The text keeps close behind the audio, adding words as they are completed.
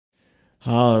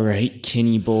Alright,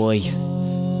 Kinney boy.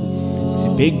 It's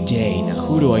the big day. Now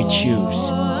who do I choose?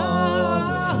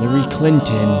 Hillary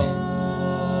Clinton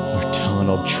or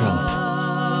Donald Trump?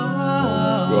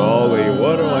 Golly,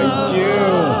 what do I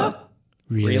do?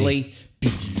 Really?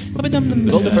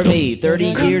 Vote for me, 30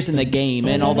 years in the game,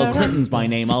 and although Clinton's my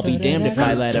name, I'll be damned if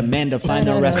I let Amanda find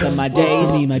the rest of my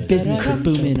days. See, my business is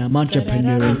booming, I'm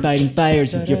entrepreneur and fighting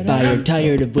fires with your fire.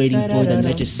 Tired of waiting for the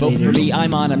legislators. Vote for me,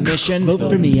 I'm on a mission. Vote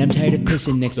for me, I'm tired of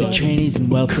pissing next to trannies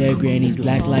and welfare grannies,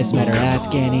 Black Lives Matter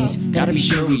Afghanis. Gotta be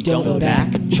sure we don't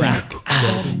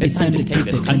backtrack. It's time to take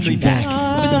this country back.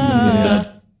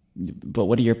 But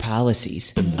what are your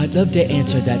policies? I'd love to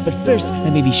answer that, but first,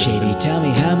 let me be shady. Tell me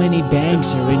how many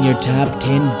banks are in your top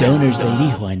 10 donors,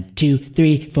 lady? 1, 2,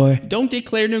 3, 4. Don't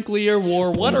declare nuclear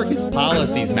war. What are his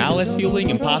policies? Malice fueling,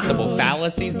 impossible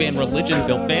fallacies, ban religions,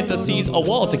 build fantasies, a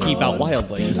wall to keep out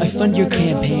wildlings. I fund your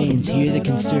campaigns, hear the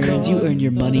concerns. You earn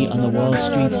your money on the Wall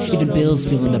Streets, even Bill's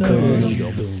feeling the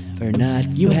burn. Or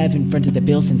not, you haven't fronted the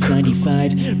bill since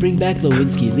 95. Bring back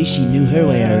Lewinsky, at least she knew her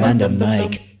way around a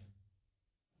mic.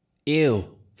 Ew.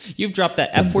 You've dropped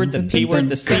the F word, the P word,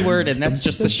 the C word, and that's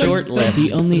just the short list.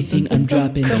 The only thing I'm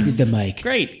dropping is the mic.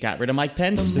 Great, got rid of Mike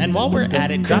Pence. And while we're at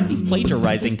it, drop these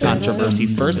plagiarizing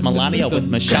controversies. First, Melania with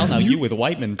Michelle, now you with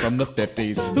Whiteman from the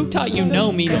 50s. Who taught you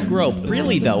no means grope?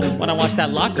 Really though, when I wash that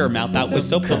locker mouth out with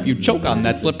soap, hope you choke on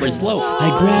that slippery slope.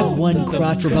 I grab one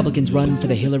crotch, Republicans run for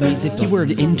the Hillarys. If you were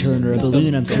an intern or a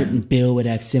balloon, I'm certain Bill would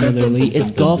act similarly.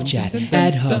 It's golf chat,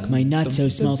 ad hoc, my not so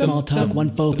small talk, one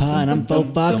faux pas and I'm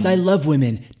faux fox. I love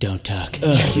women, don't talk.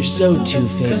 Ugh, you're so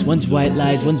two-faced. One's white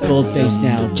lies, one's bold-faced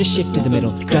now. Just shift to the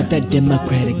middle, drop that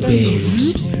democratic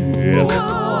bass.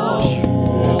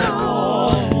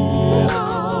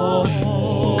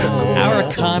 Our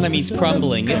economy's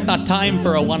crumbling. It's not time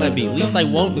for a wannabe. At least I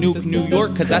won't nuke New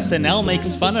York cause SNL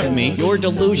makes fun of me. You're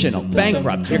delusional,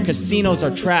 bankrupt, your casinos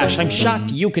are trash. I'm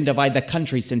shocked you can divide the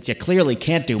country since you clearly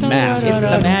can't do math. It's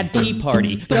the Mad Tea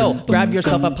Party. Go, grab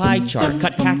yourself a pie chart.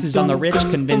 Cut taxes on the rich,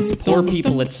 convince poor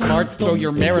people it's smart. Throw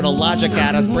your marital logic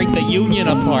at us, break the union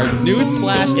apart.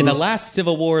 Newsflash, in the last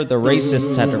Civil War, the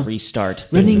racists had to restart.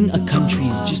 Running a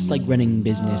country's just like running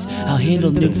business. I'll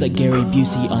handle nukes like Gary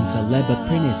Busey on Celeb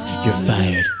Apprentice. You're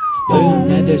fired. Boom,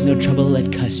 now there's no trouble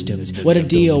at customs. What a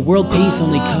deal, world peace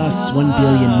only costs 1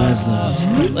 billion Muslims.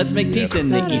 Let's make peace in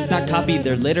the East, not copy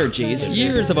their liturgies.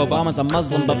 Years of Obama's a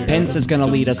Muslim, but Pence is gonna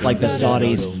lead us like the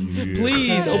Saudis.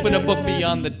 Please, open a book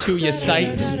beyond the two you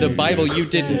cite. The Bible you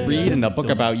didn't read and the book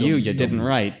about you didn't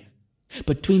write.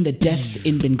 Between the deaths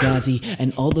in Benghazi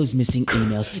and all those missing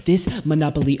emails, this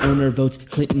monopoly owner votes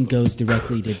Clinton goes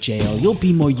directly to jail. You'll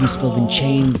be more useful in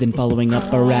chains than following up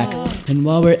Barack. And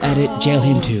while we're at it, jail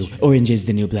him too. Orange is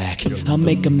the new black. I'll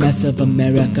make a mess of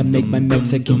America, make my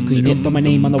Mexicans clean it. Throw my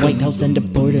name on the White House and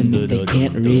deport him if they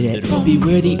can't read it.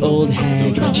 Beware the old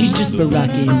hag, she's just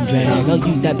Barack in drag. I'll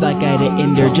use that black eye to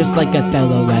end her just like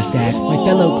Othello last act. My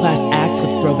fellow class acts,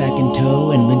 let's throw back in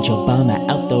tow and lynch Obama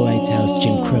out the White House,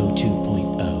 Jim Crow 2.0.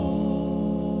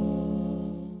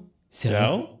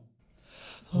 So?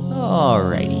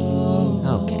 Alrighty.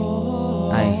 Okay.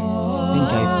 I think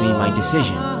I've made my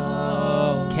decision.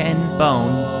 Ken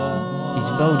Bone is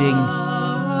voting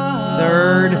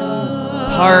third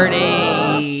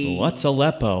party. What's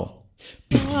Aleppo?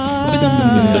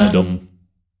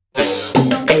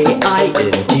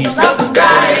 AING,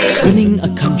 subscribe! Running a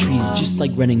country's just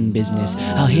like running business.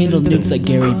 I'll handle nukes like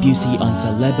Gary Busey on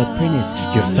Celeb Apprentice.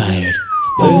 You're fired.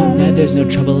 Boom, now there's no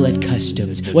trouble at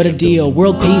customs. What a deal,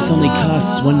 world peace only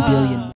costs 1 billion.